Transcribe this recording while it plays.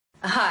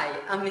Hi,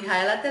 I'm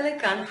Mihaela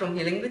Telecan from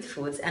Healing with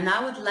Foods, and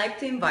I would like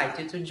to invite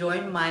you to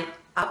join my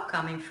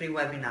upcoming free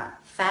webinar,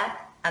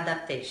 Fat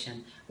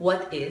Adaptation,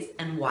 What is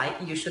and Why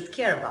You Should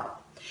Care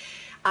About.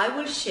 I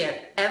will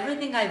share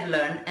everything I've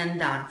learned and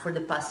done for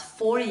the past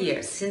 4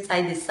 years since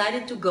I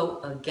decided to go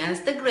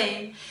against the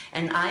grain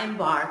and I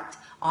embarked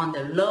on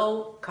the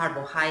low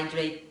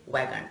carbohydrate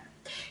wagon.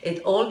 It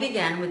all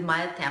began with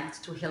my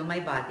attempt to heal my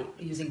body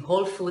using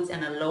whole foods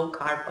and a low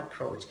carb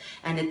approach.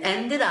 And it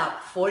ended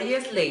up 4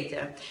 years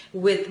later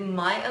with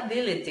my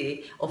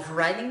ability of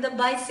riding the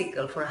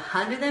bicycle for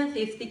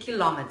 150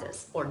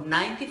 kilometers or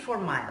 94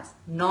 miles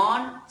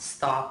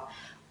non-stop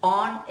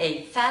on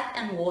a fat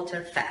and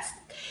water fast.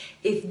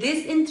 If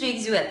this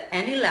intrigues you at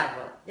any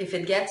level, if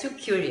it gets you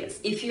curious,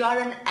 if you are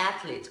an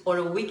athlete or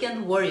a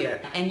weekend warrior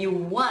and you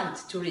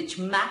want to reach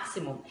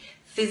maximum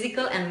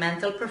physical and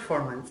mental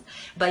performance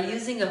by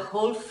using a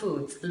whole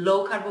foods,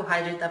 low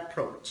carbohydrate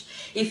approach,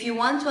 if you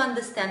want to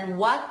understand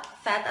what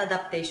fat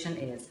adaptation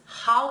is,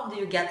 how do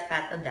you get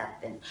fat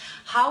adapting,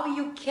 how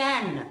you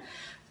can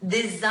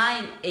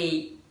design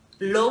a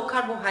low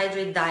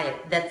carbohydrate diet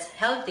that's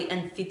healthy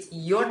and fits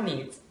your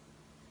needs,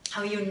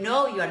 how you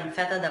know you are in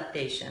fat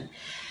adaptation,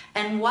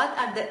 and what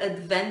are the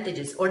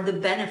advantages or the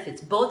benefits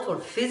both for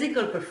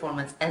physical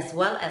performance as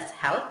well as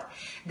health,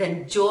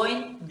 then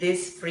join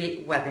this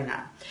free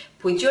webinar.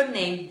 Put your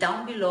name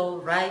down below,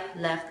 right,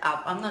 left,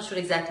 up. I'm not sure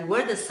exactly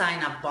where the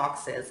sign up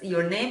box is,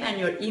 your name and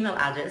your email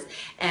address,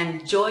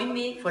 and join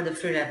me for the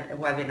free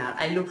webinar.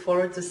 I look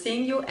forward to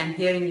seeing you and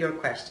hearing your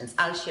questions.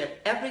 I'll share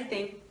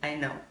everything I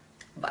know.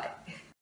 Bye.